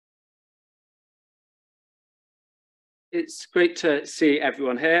It's great to see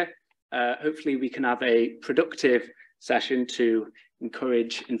everyone here. Hopefully we can have a productive session to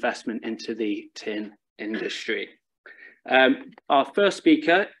encourage investment into the tin industry. Our first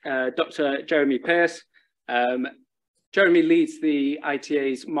speaker, Dr. Jeremy Pearce. Jeremy leads the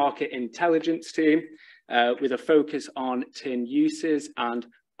ITA's market intelligence team with a focus on tin uses and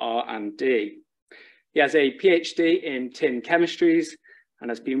R&D. He has a PhD in tin chemistries and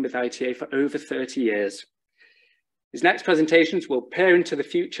has been with ITA for over 30 years. His next presentations will peer into the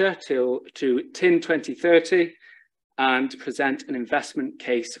future to TIN2030 and present an investment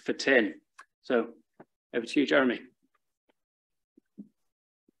case for tin. So over to you, Jeremy.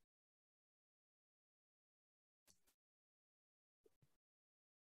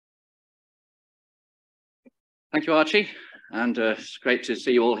 Thank you, Archie, and it's great to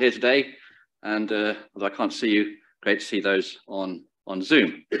see you all here today. And although I can't see you, great to see those on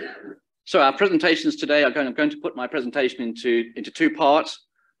Zoom. So our presentations today I'm going to put my presentation into two parts.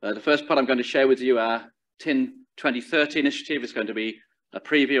 The first part I'm going to share with you our TIN2030 initiative. Is going to be a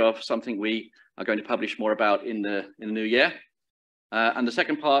preview of something we are going to publish more about in the new year. And the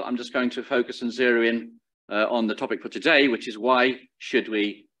second part, I'm just going to focus and zero in on the topic for today, which is why should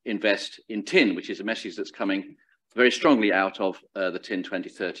we invest in tin, which is a message that's coming very strongly out of the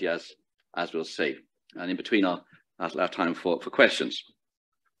TIN2030 as we'll see. And in between I'll have time for questions.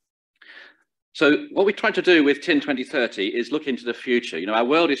 So what we try to do with TIN2030 is look into the future. You know, our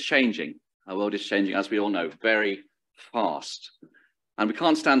world is changing. Our world is changing, as we all know, very fast. And we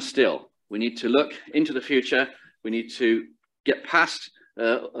can't stand still. We need to look into the future. We need to get past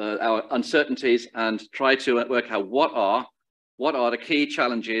our uncertainties and try to work out what are the key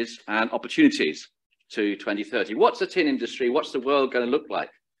challenges and opportunities to 2030. What's the tin industry? What's the world going to look like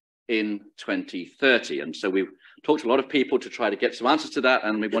in 2030? And so we've talked to a lot of people to try to get some answers to that,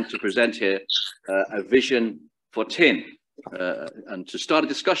 and we want to present here a vision for tin and to start a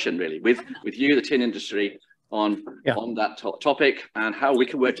discussion really with you, the tin industry, on that topic and how we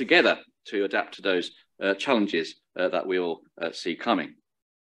can work together to adapt to those challenges that we all see coming.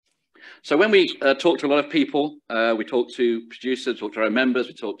 So when we talk to a lot of people, we talk to producers, talk to our own members,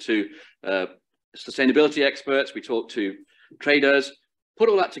 we talk to sustainability experts, we talk to traders, put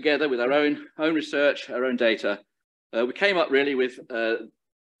all that together with our own research, our own data. We came up really with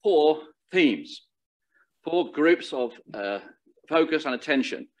 4 themes, 4 groups of focus and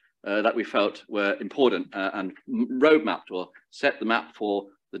attention that we felt were important and roadmapped or set the map for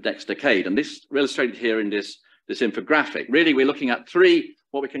the next decade. And this illustrated here in this infographic. Really, we're looking at 3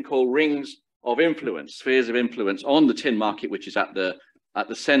 what we can call rings of influence, spheres of influence on the tin market, which is at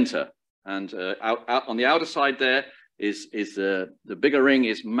the center. And out on the outer side there is the bigger ring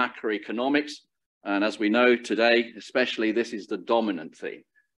is macroeconomics. And as we know today, especially, this is the dominant theme.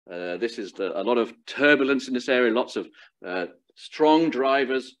 This is a lot of turbulence in this area, lots of strong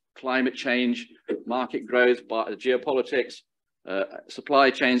drivers, climate change, market growth, geopolitics, supply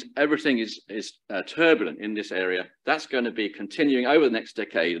chains, everything is turbulent in this area. That's going to be continuing over the next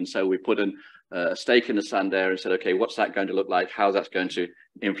decade. And so we put a stake in the sand there and said, okay, what's that going to look like? How that's going to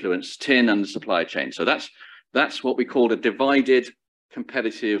influence tin and the supply chain? So that's what we call a divided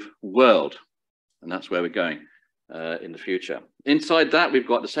competitive world. And that's where we're going in the future. Inside that, we've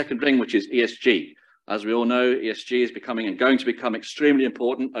got the second ring, which is ESG. As we all know, ESG is becoming and going to become extremely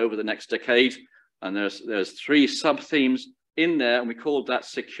important over the next decade. And there's 3 sub-themes in there, and we called that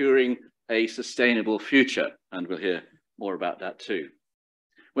securing a sustainable future. And we'll hear more about that too.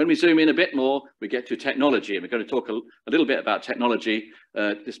 When we zoom in a bit more, we get to technology, and we're going to talk a little bit about technology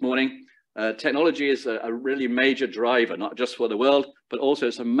this morning. Technology is a really major driver, not just for the world, but also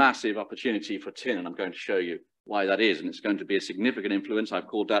it's a massive opportunity for tin, and I'm going to show you why that is, and it's going to be a significant influence. I've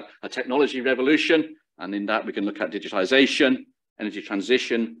called that a technology revolution, and in that we can look at digitization, energy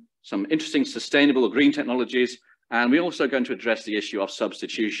transition, some interesting sustainable or green technologies, and we're also going to address the issue of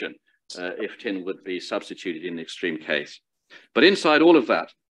substitution, if tin would be substituted in the extreme case. But inside all of that,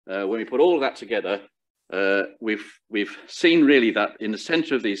 when we put all of that together, we've seen really that in the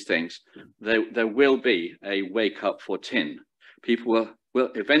center of these things, there will be a wake up for tin. People will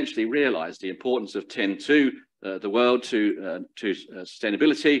eventually realize the importance of tin to the world, to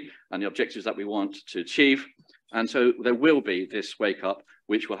sustainability and the objectives that we want to achieve. And so there will be this wake up,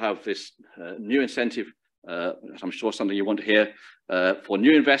 which will have this new incentive, I'm sure something you want to hear, for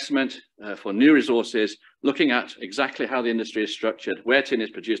new investment, for new resources, looking at exactly how the industry is structured, where tin is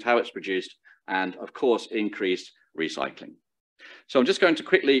produced, how it's produced, and of course, increased recycling. So I'm just going to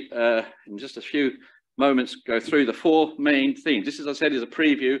quickly, in just a few moments, go through the 4 main themes. This, as I said, is a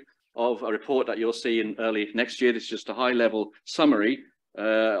preview of a report that you'll see in early next year. This is just a high-level summary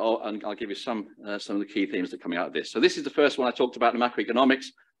and I'll give you some of the key themes that are coming out of this. So this is the first one I talked about in macroeconomics,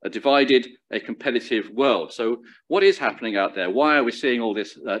 a divided, a competitive world. So what is happening out there? Why are we seeing all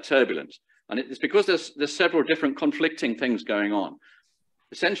this turbulence? And it's because there's several different conflicting things going on.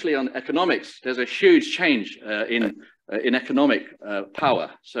 Essentially on economics, there's a huge change in economic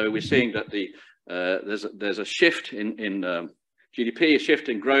power. So we're seeing that there's a shift in GDP, a shift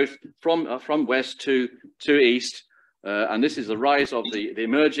in growth from west to east. And this is the rise of the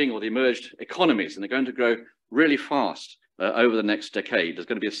emerging or the emerged economies, and they're going to grow really fast over the next decade. There's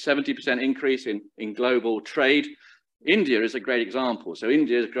going to be a 70% increase in global trade. India is a great example. So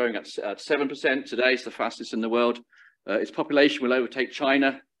India is growing at 7% today. It's the fastest in the world. Its population will overtake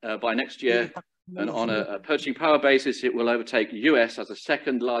China by next year. And on a purchasing power basis, it will overtake the US as the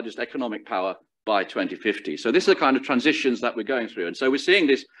second largest economic power by 2050. So this is the kind of transitions that we're going through. And so we're seeing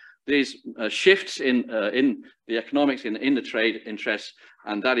these shifts in the economics, in the trade interests,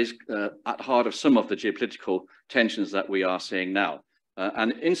 and that is at the heart of some of the geopolitical tensions that we are seeing now.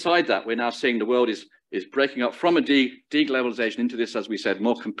 And inside that, we're now seeing the world is breaking up from a deglobalization into this, as we said,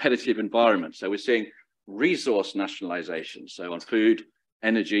 more competitive environment. So we're seeing resource nationalization. So on food,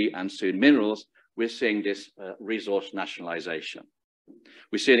 energy, and soon minerals, we're seeing this resource nationalization.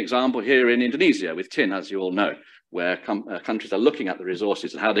 We see an example here in Indonesia with tin, as you all know, where countries are looking at the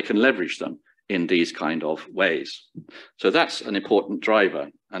resources and how they can leverage them in these kind of ways. So that's an important driver,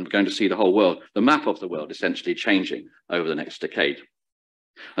 and we're going to see the whole world, the map of the world, essentially changing over the next decade.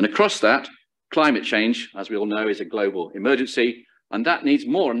 And across that, climate change, as we all know, is a global emergency, and that needs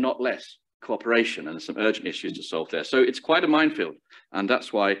more and not less cooperation, and there's some urgent issues to solve there. So it's quite a minefield, and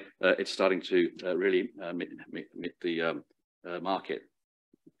that's why it's starting to really meet the market.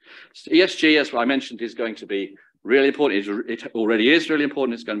 So ESG, as I mentioned, is going to be really important. It already is really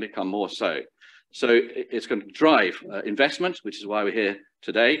important. It's going to become more so. So it's going to drive investment, which is why we're here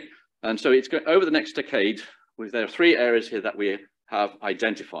today. And so it's going over the next decade. There are three areas here that we have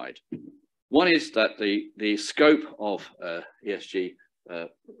identified. One is that the scope of ESG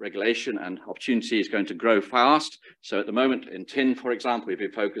regulation and opportunity is going to grow fast. So at the moment in tin, for example, we've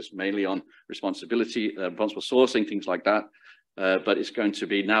been focused mainly on responsible sourcing, things like that. But it's going to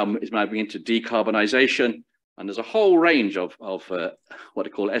be now, it's moving into decarbonisation. And there's a whole range of what are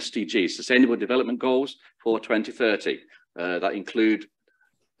called SDGs, Sustainable Development Goals for 2030, that include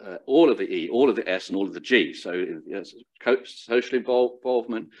all of the E, all of the S, and all of the G. So yes, social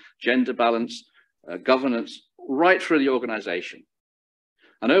involvement, gender balance, governance, right through the organisation.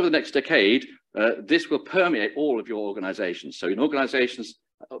 And over the next decade, this will permeate all of your organisations. So in organisations,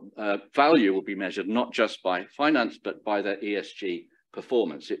 value will be measured not just by finance, but by their ESG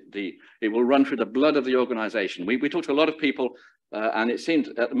performance. It will run through the blood of the organisation. We talked to a lot of people, and it seems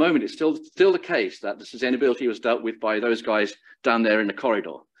at the moment it's still the case that the sustainability was dealt with by those guys down there in the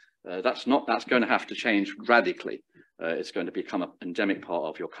corridor. That's going to have to change radically. It's going to become an endemic part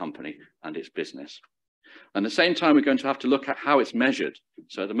of your company and its business. And at the same time, we're going to have to look at how it's measured.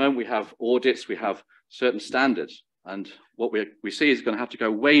 So at the moment we have audits, we have certain standards, and what we see is going to have to go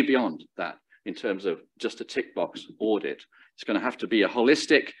way beyond that in terms of just a tick box audit. It's going to have to be a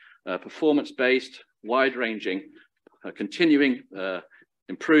holistic, performance-based, wide-ranging, continuing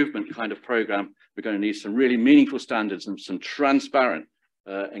improvement kind of program. We're going to need some really meaningful standards and some transparent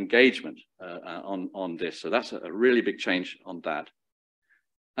engagement on this. So that's a really big change on that.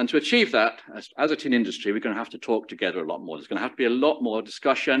 And to achieve that, as a tin industry, we're going to have to talk together a lot more. There's going to have to be a lot more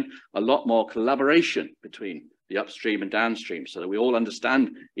discussion, a lot more collaboration between the upstream and downstream, so that we all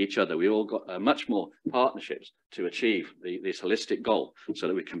understand each other. We all got much more partnerships to achieve this holistic goal, so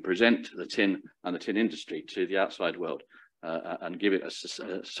that we can present the tin and the tin industry to the outside world and give it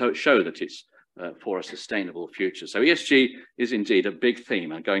show that it's for a sustainable future. So ESG is indeed a big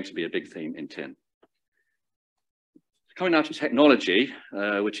theme and going to be a big theme in tin. Coming now to technology,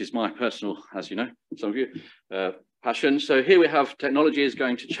 which is my personal, as you know, some of you, passion. So here we have technology is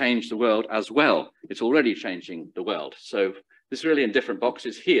going to change the world as well. It's already changing the world. So this is really in different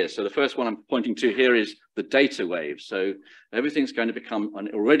boxes here. So the first one I'm pointing to here is the data wave. So everything's going to become, and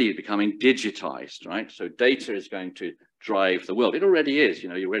already becoming digitized, right? So data is going to drive the world. It already is. You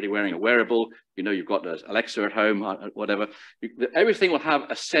know, you're already wearing a wearable. You know, you've got Alexa at home, whatever. Everything will have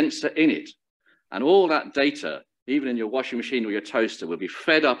a sensor in it, and all that data, even in your washing machine or your toaster, will be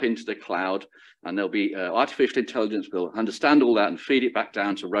fed up into the cloud, and there'll be artificial intelligence will understand all that and feed it back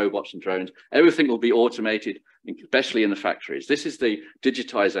down to robots and drones. Everything will be automated, especially in the factories. This is the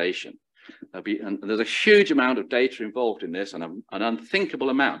digitization. And there's a huge amount of data involved in this, and an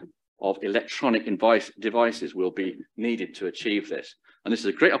unthinkable amount of electronic devices will be needed to achieve this. And this is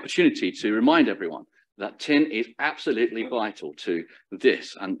a great opportunity to remind everyone that tin is absolutely vital to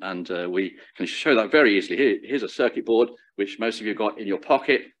this. And we can show that very easily. Here's a circuit board, which most of you got in your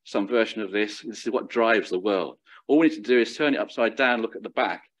pocket, some version of this. This is what drives the world. All we need to do is turn it upside down, look at the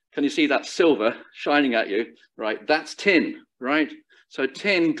back. Can you see that silver shining at you? Right, that's tin, right? So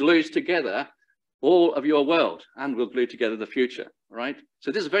tin glues together all of your world and will glue together the future, right?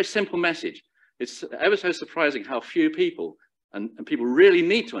 So this is a very simple message. It's ever so surprising how few people, and people really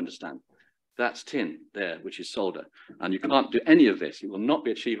need to understand, that's tin there, which is solder. And you can't do any of this. It will not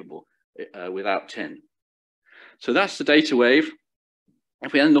be achievable without tin. So that's the data wave.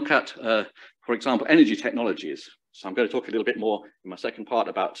 If we then look at, for example, energy technologies. So I'm going to talk a little bit more in my second part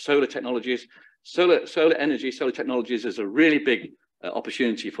about solar technologies. Solar energy, solar technologies is a really big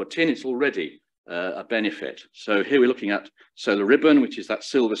opportunity for tin. It's already a benefit. So here we're looking at solar ribbon, which is that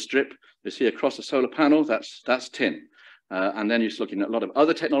silver strip you see across the solar panel. That's tin. And then you're looking at a lot of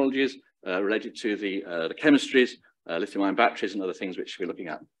other technologies related to the chemistries, lithium-ion batteries and other things which we're looking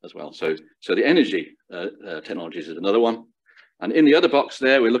at as well. So the energy technologies is another one. And in the other box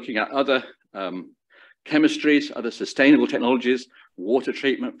there, we're looking at other chemistries, other sustainable technologies, water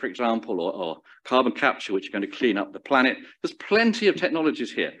treatment, for example, or carbon capture, which are going to clean up the planet. There's plenty of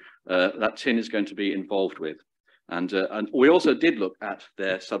technologies here that tin is going to be involved with. And we also did look at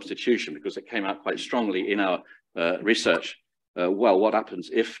their substitution because it came out quite strongly in our research. Well, what happens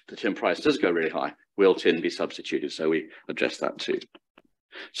if the tin price does go really high? Will tin be substituted? So we addressed that too.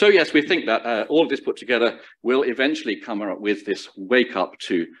 So yes, we think that all of this put together will eventually come up with this wake up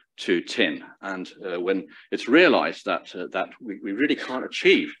to tin. And when it's realized that we really can't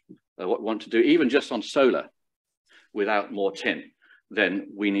achieve what we want to do, even just on solar, without more tin, then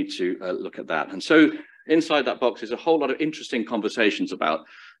we need to look at that. And so inside that box is a whole lot of interesting conversations about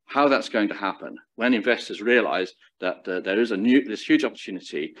how that's going to happen. When investors realize that there is this huge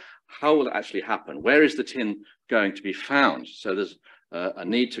opportunity, how will it actually happen? Where is the tin going to be found? So there's a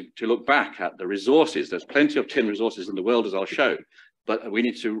need to look back at the resources. There's plenty of tin resources in the world, as I'll show, but we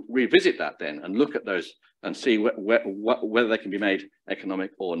need to revisit that then and look at those and see whether they can be made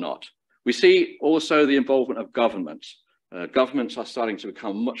economic or not. We see also the involvement of governments. Governments are starting to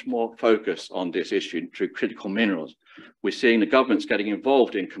become much more focused on this issue through critical minerals. We're seeing the governments getting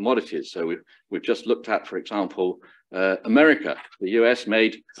involved in commodities. So we've just looked at, for example, America. The US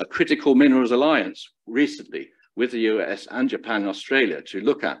made a critical minerals alliance recently with the US and Japan and Australia to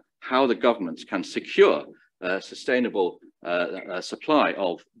look at how the governments can secure sustainable supply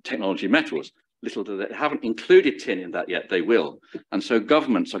of technology metals. Little do they haven't included tin in that yet, they will. And so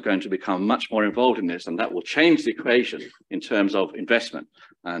governments are going to become much more involved in this, and that will change the equation in terms of investment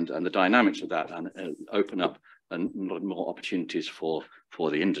and the dynamics of that, and open up a lot more opportunities for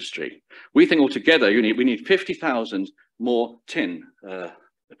the industry. We think altogether we need 50,000 more tin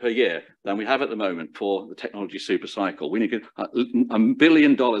per year than we have at the moment for the technology super cycle. We need $1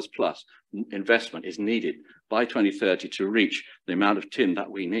 billion plus investment is needed by 2030 to reach the amount of tin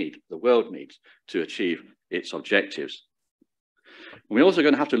that we need, the world needs, to achieve its objectives. And we're also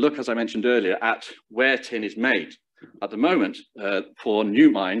going to have to look, as I mentioned earlier, at where tin is made. At the moment, for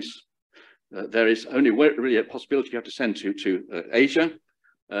new mines, there is only really a possibility you have to send to Asia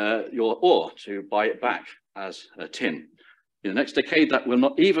your ore to buy it back as tin. In the next decade, that will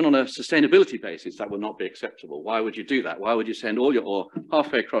not, even on a sustainability basis, that will not be acceptable. Why would you do that? Why would you send all your ore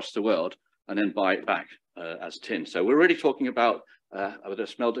halfway across the world and then buy it back as tin? So we're already talking about whether a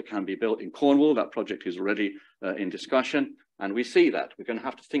smelter can be built in Cornwall. That project is already in discussion. And we see that we're going to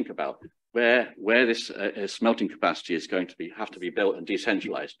have to think about where this smelting capacity is going to have to be built and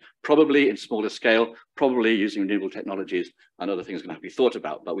decentralized, probably in smaller scale, probably using renewable technologies, and other things are going to have to be thought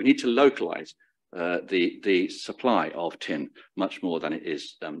about. But we need to localize the supply of tin much more than it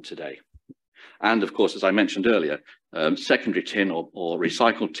is today. And of course, as I mentioned earlier, secondary tin or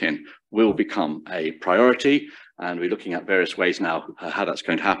recycled tin will become a priority, and we're looking at various ways now how that's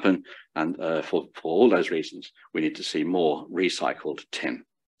going to happen. And for all those reasons, we need to see more recycled tin.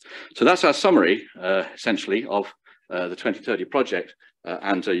 So that's our summary, essentially, of the 2030 project.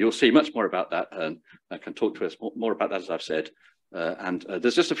 And you'll see much more about that, and I can talk to us more about that, as I've said. And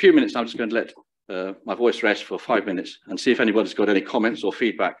there's just a few minutes. I'm just going to let my voice rest for 5 minutes and see if anybody's got any comments or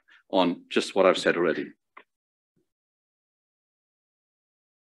feedback on just what I've said already.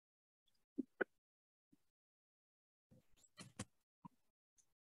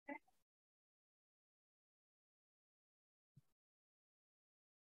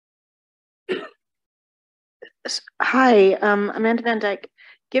 Hi, Amanda Van Dyke.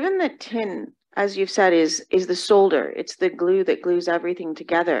 Given that tin, as you've said, is the solder, it's the glue that glues everything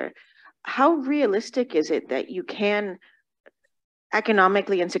together, how realistic is it that you can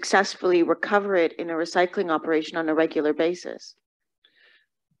economically and successfully recover it in a recycling operation on a regular basis?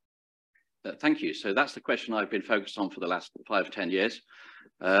 Thank you. So that's the question I've been focused on for the last 5 or 10 years.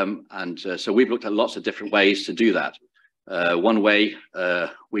 So we've looked at lots of different ways to do that. One way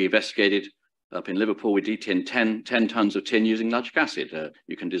we investigated up in Liverpool, we detin 10 tons of tin using nitric acid.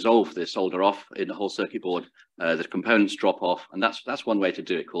 You can dissolve the solder off in the whole circuit board, the components drop off, and that's one way to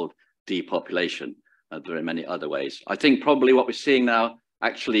do it, called depopulation. There are many other ways. I think probably what we're seeing now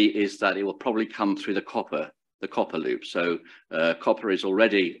actually is that it will probably come through the copper loop. So copper is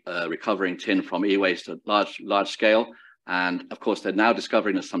already recovering tin from e-waste at large scale, and of course they're now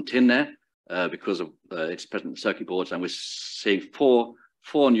discovering there's some tin there because of its present circuit boards, and we're seeing four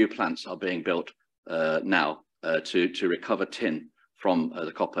new plants are being built now to recover tin from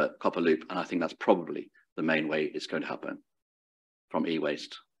the copper loop, and I think that's probably the main way it's going to happen, from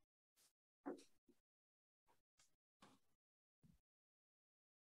e-waste.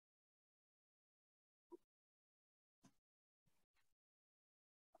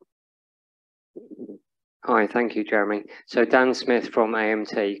 Hi, thank you, Jeremy. So Dan Smith from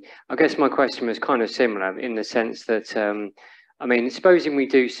AMT. I guess my question was kind of similar in the sense that, I mean, supposing we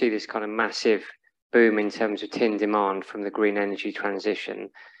do see this kind of massive boom in terms of tin demand from the green energy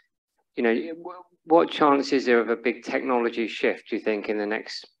transition, you know, what chance is there of a big technology shift, do you think, in the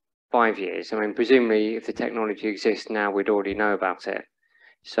next 5 years? I mean, presumably if the technology exists now, we'd already know about it.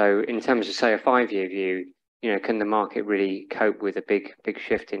 So in terms of, say, a 5-year view, you know, can the market really cope with a big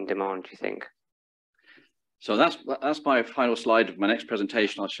shift in demand, do you think? So that's my final slide of my next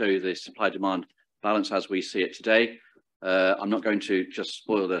presentation. I'll show you the supply-demand balance as we see it today. I'm not going to just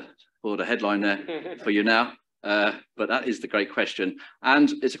spoil the headline there for you now, but that is the great question,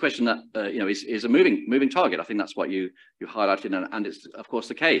 and it's a question that you know is a moving target. I think that's what you highlighted, and it's of course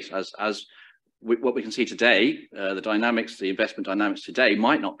the case what we can see today. The investment dynamics today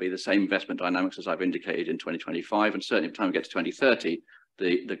might not be the same investment dynamics as I've indicated in 2025, and certainly by the time we get to 2030.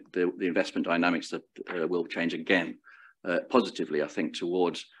 The investment dynamics that will change again positively, I think,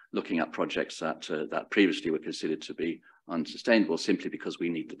 towards looking at projects that previously were considered to be unsustainable simply because we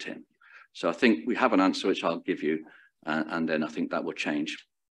need the tin. So I think we have an answer which I'll give you, and then I think that will change.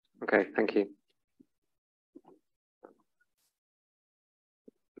 Okay, thank you.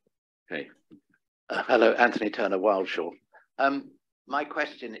 Okay. Hello, Anthony Turner, Wildshaw. My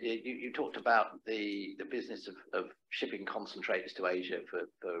question is, you talked about the business of shipping concentrates to Asia for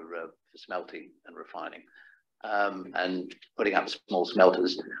smelting and refining, and putting up small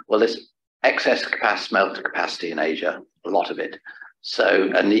smelters. Well, there's excess smelter capacity in Asia, a lot of it. So,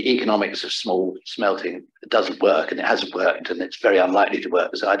 and the economics of small smelting doesn't work, and it hasn't worked, and it's very unlikely to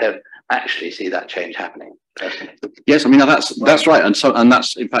work. So I don't actually see that change happening. Yes, I mean that's right, and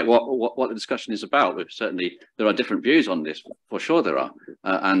that's in fact what the discussion is about. Certainly there are different views on this, for sure there are,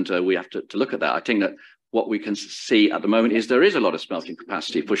 and we have to look at that. I think that what we can see at the moment is there is a lot of smelting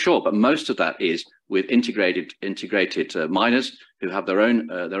capacity for sure, but most of that is with integrated miners who have their own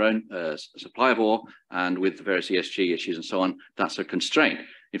supply of ore, and with the various ESG issues and so on, that's a constraint.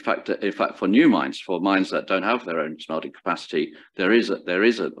 In fact, for new mines, for mines that don't have their own smelting capacity, there is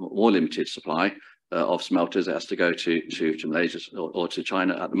a more limited supply of smelters that has to go to Malaysia or to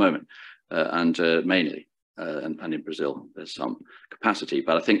China at the moment, and mainly, and in Brazil there's some capacity.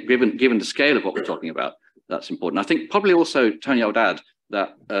 But I think given the scale of what we're talking about, that's important. I think probably also, Tony, I would add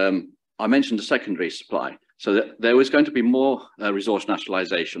that I mentioned the secondary supply, so that there was going to be more resource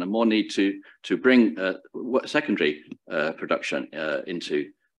nationalisation and more need to bring secondary production into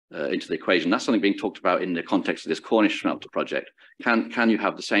the equation. That's something being talked about in the context of this Cornish smelter project. Can you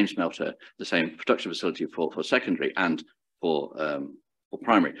have the same smelter, the same production facility for secondary and for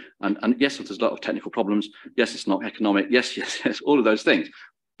primary? And yes, there's a lot of technical problems. Yes, it's not economic. Yes, all of those things.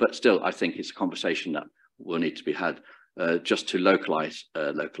 But still, I think it's a conversation that will need to be had just to localize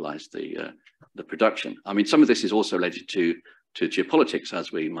the production. I mean, some of this is also related to geopolitics,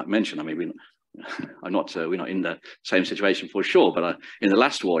 as we might mention. I mean, we're not in the same situation for sure, but in the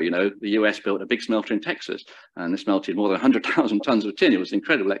last war, you know, the US built a big smelter in Texas, and they smelted more than 100,000 tons of tin. It was an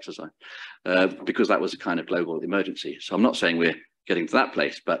incredible exercise because that was a kind of global emergency. So I'm not saying we're getting to that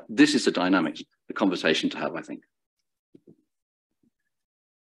place, but this is the dynamics, the conversation to have, I think.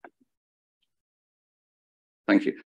 Thank you.